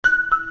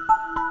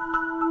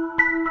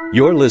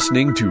You're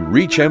listening to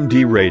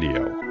ReachMD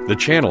Radio, the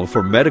channel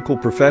for medical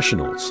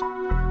professionals.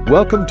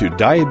 Welcome to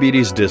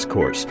Diabetes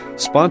Discourse,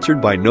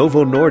 sponsored by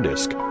Novo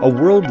Nordisk, a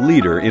world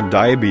leader in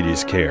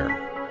diabetes care.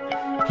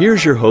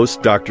 Here's your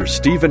host, Dr.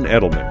 Stephen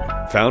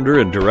Edelman, founder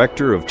and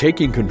director of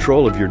Taking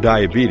Control of Your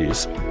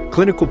Diabetes,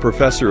 clinical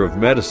professor of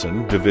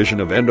medicine, Division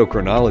of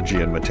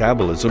Endocrinology and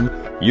Metabolism,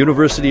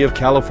 University of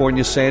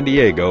California, San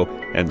Diego,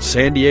 and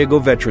San Diego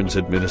Veterans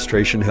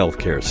Administration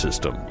Healthcare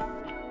System.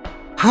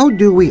 How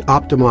do we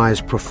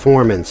optimize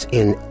performance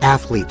in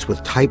athletes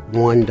with type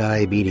 1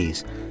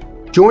 diabetes?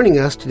 Joining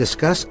us to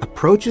discuss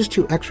approaches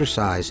to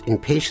exercise in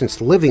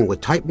patients living with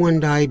type 1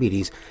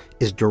 diabetes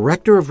is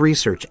Director of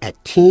Research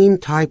at Team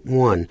Type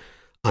 1,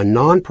 a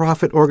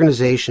nonprofit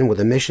organization with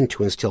a mission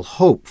to instill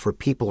hope for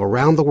people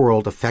around the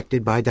world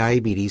affected by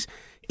diabetes,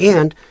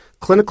 and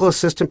Clinical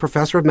Assistant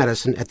Professor of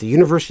Medicine at the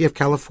University of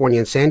California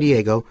in San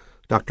Diego,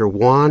 Dr.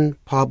 Juan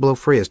Pablo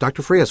Frias.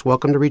 Dr. Frias,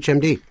 welcome to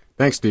ReachMD.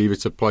 Thanks, Steve.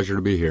 It's a pleasure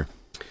to be here.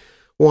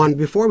 Juan,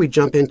 before we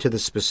jump into the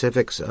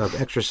specifics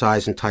of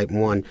exercise in type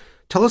 1,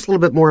 tell us a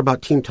little bit more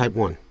about Team Type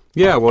 1.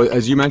 Yeah, well,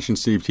 as you mentioned,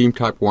 Steve, Team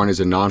Type 1 is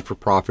a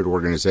non-for-profit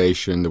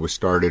organization that was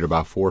started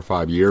about 4 or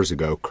 5 years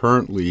ago,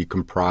 currently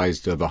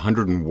comprised of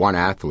 101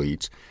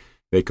 athletes.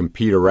 They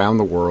compete around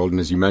the world,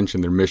 and as you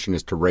mentioned, their mission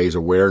is to raise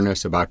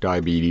awareness about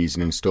diabetes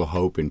and instill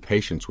hope in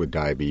patients with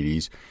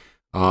diabetes.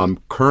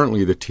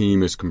 Currently, the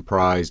team is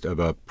comprised of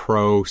a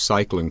pro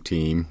cycling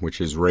team,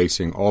 which is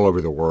racing all over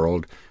the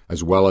world,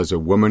 as well as a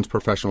women's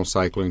professional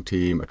cycling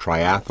team, a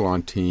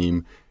triathlon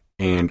team,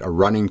 and a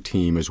running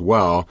team as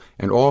well,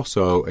 and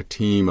also a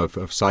team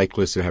of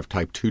cyclists that have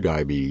type 2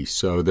 diabetes.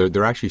 So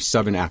there are actually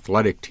 7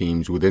 athletic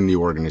teams within the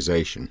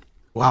organization.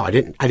 Wow, I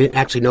didn't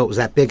actually know it was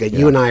that big.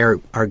 You and I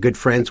are good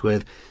friends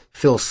with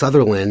Phil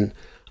Sutherland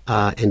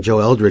and Joe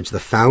Eldridge,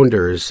 the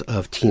founders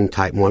of Team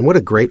Type 1. What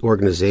a great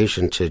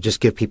organization to just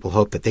give people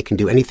hope that they can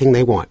do anything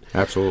they want.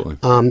 Absolutely.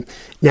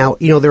 Now,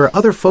 there are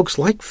other folks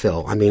like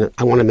Phil. I mean,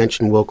 I want to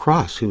mention Will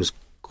Cross, who's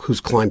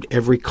climbed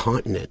every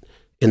continent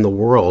in the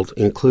world,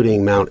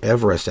 including Mount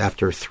Everest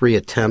after 3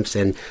 attempts,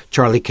 and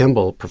Charlie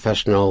Kimball,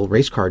 professional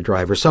race car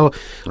driver. So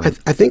right.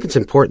 I think it's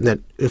important that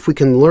if we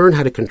can learn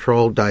how to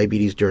control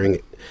diabetes during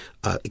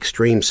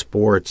extreme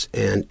sports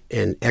and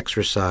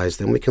exercise,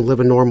 then we can live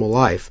a normal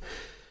life.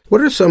 What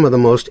are some of the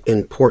most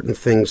important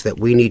things that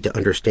we need to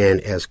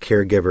understand as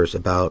caregivers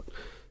about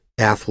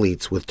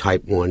athletes with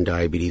type 1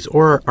 diabetes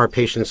or our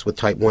patients with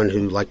type 1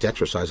 who like to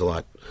exercise a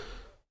lot?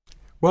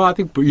 Well, I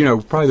think,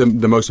 probably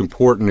the most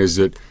important is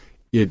that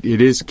it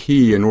is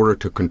key in order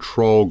to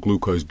control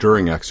glucose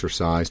during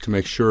exercise to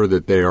make sure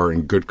that they are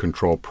in good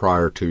control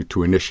prior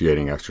to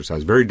initiating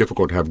exercise. Very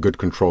difficult to have good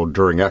control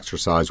during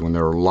exercise when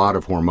there are a lot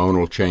of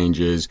hormonal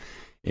changes,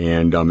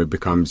 and it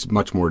becomes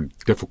much more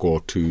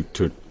difficult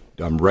to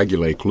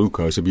regulate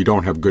glucose if you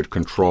don't have good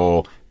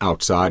control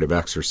outside of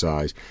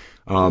exercise.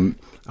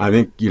 I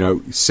think,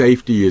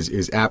 safety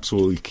is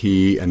absolutely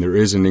key, and there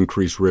is an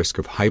increased risk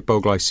of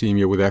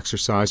hypoglycemia with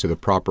exercise, so the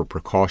proper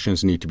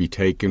precautions need to be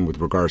taken with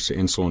regards to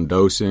insulin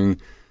dosing,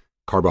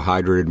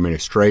 carbohydrate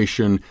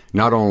administration,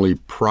 not only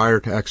prior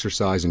to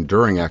exercise and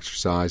during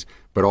exercise,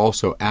 but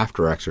also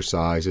after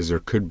exercise, as there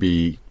could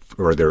be,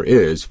 or there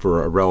is,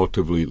 for a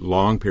relatively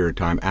long period of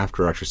time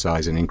after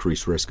exercise, an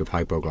increased risk of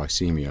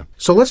hypoglycemia.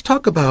 So let's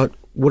talk about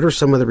what are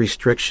some of the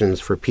restrictions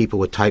for people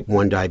with type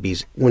 1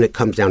 diabetes when it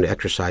comes down to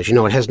exercise.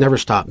 It has never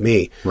stopped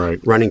me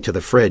running to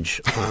the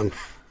fridge.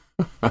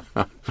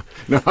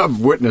 No, I've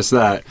witnessed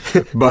that.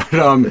 But,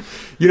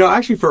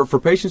 actually for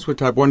patients with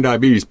type 1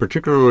 diabetes,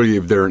 particularly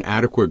if they're in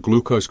adequate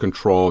glucose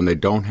control and they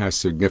don't have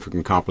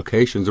significant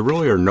complications, there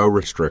really are no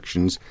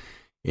restrictions.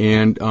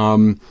 And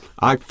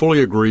I fully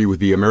agree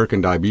with the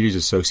American Diabetes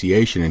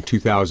Association. In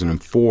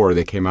 2004,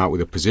 they came out with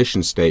a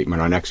position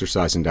statement on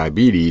exercise and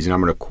diabetes, and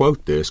I'm going to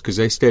quote this because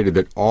they stated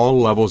that all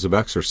levels of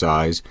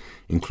exercise,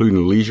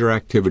 including leisure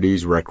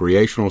activities,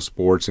 recreational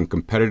sports, and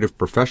competitive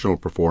professional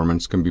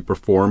performance, can be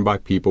performed by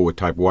people with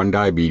type 1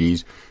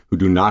 diabetes who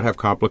do not have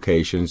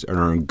complications and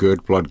are in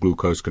good blood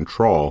glucose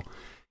control.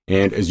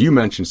 And as you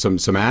mentioned,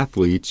 some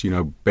athletes,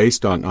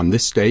 based on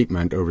this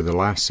statement over the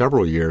last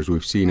several years,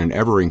 we've seen an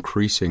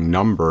ever-increasing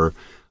number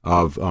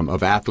of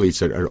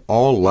athletes at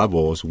all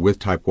levels with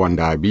type 1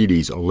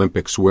 diabetes,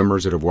 Olympic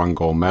swimmers that have won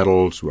gold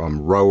medals,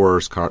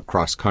 rowers,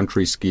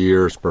 cross-country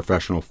skiers,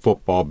 professional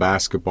football,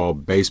 basketball,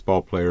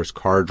 baseball players,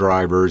 car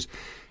drivers.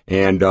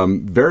 And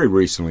very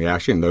recently,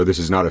 actually, and though this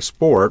is not a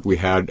sport, we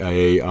had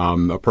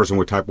a person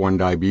with type 1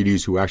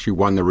 diabetes who actually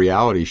won the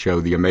reality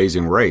show, The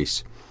Amazing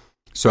Race.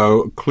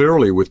 So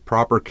clearly, with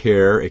proper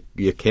care,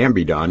 it can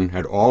be done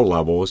at all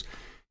levels,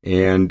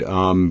 and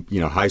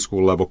high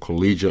school level,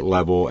 collegiate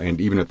level,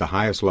 and even at the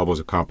highest levels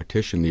of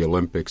competition, the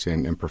Olympics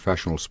and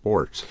professional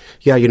sports.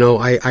 Yeah,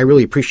 I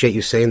really appreciate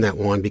you saying that,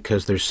 Juan,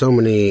 because there's so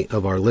many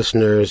of our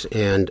listeners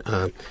and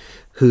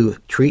who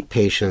treat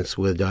patients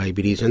with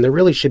diabetes, and there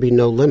really should be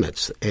no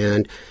limits.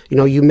 And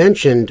you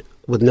mentioned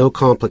with no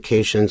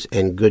complications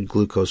and good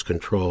glucose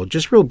control.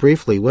 Just real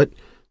briefly, what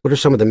are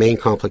some of the main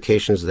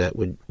complications that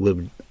would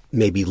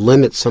maybe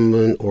limit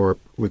someone or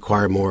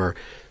require more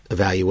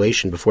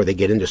evaluation before they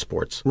get into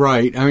sports.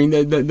 Right. I mean,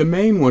 the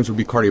main ones would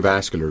be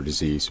cardiovascular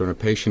disease. So in a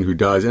patient who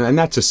does, and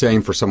that's the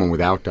same for someone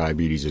without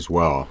diabetes as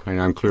well.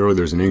 And clearly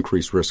there's an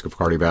increased risk of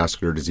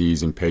cardiovascular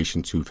disease in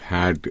patients who've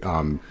had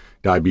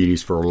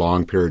diabetes for a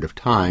long period of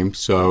time.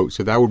 So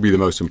that would be the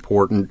most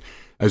important,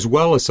 as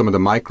well as some of the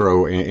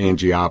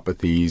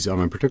microangiopathies,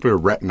 in particular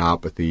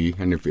retinopathy.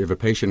 And if a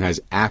patient has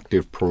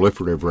active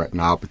proliferative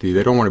retinopathy,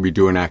 they don't want to be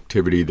doing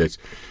activity that's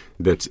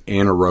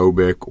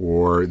anaerobic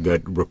or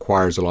that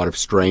requires a lot of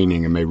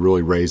straining and may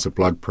really raise the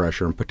blood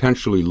pressure and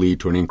potentially lead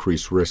to an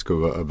increased risk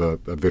of a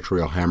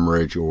vitreal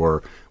hemorrhage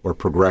or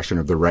progression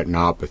of the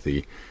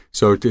retinopathy.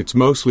 So it's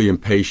mostly in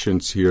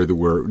patients here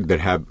that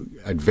have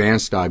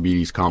advanced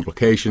diabetes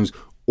complications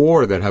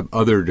or that have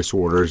other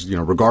disorders,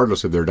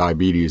 regardless of their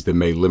diabetes, that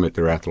may limit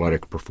their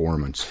athletic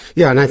performance.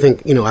 Yeah, and I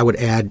think, I would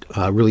add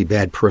really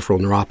bad peripheral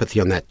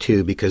neuropathy on that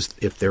too, because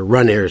if they're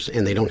runners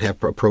and they don't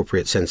have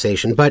appropriate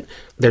sensation, but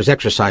there's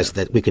exercise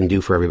that we can do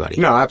for everybody.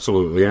 No,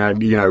 absolutely.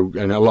 And,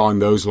 and along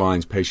those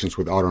lines, patients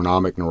with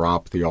autonomic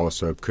neuropathy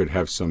also could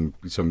have some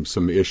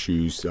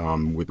issues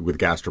with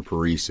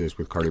gastroparesis,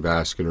 with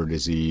cardiovascular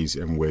disease,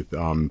 and with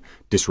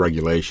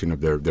dysregulation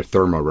of their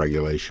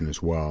thermoregulation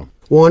as well.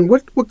 Juan,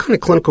 what kind of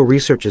clinical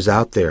research is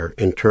out there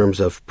in terms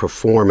of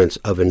performance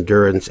of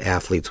endurance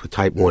athletes with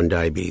type 1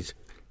 diabetes?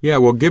 Yeah,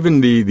 well,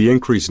 given the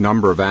increased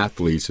number of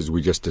athletes, as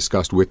we just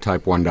discussed, with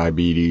type 1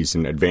 diabetes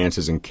and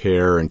advances in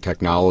care and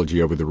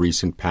technology over the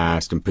recent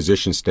past and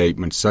position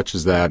statements such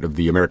as that of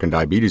the American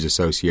Diabetes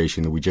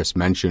Association that we just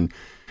mentioned,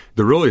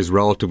 there really is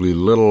relatively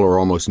little or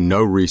almost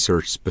no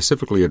research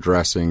specifically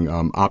addressing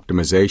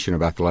optimization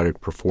of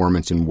athletic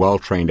performance in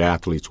well-trained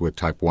athletes with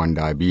type 1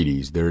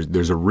 diabetes.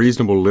 There's a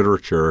reasonable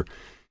literature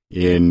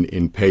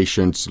in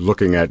patients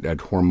looking at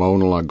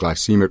hormonal and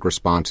glycemic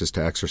responses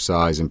to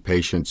exercise in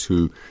patients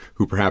who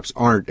perhaps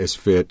aren't as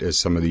fit as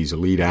some of these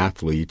elite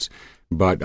athletes. But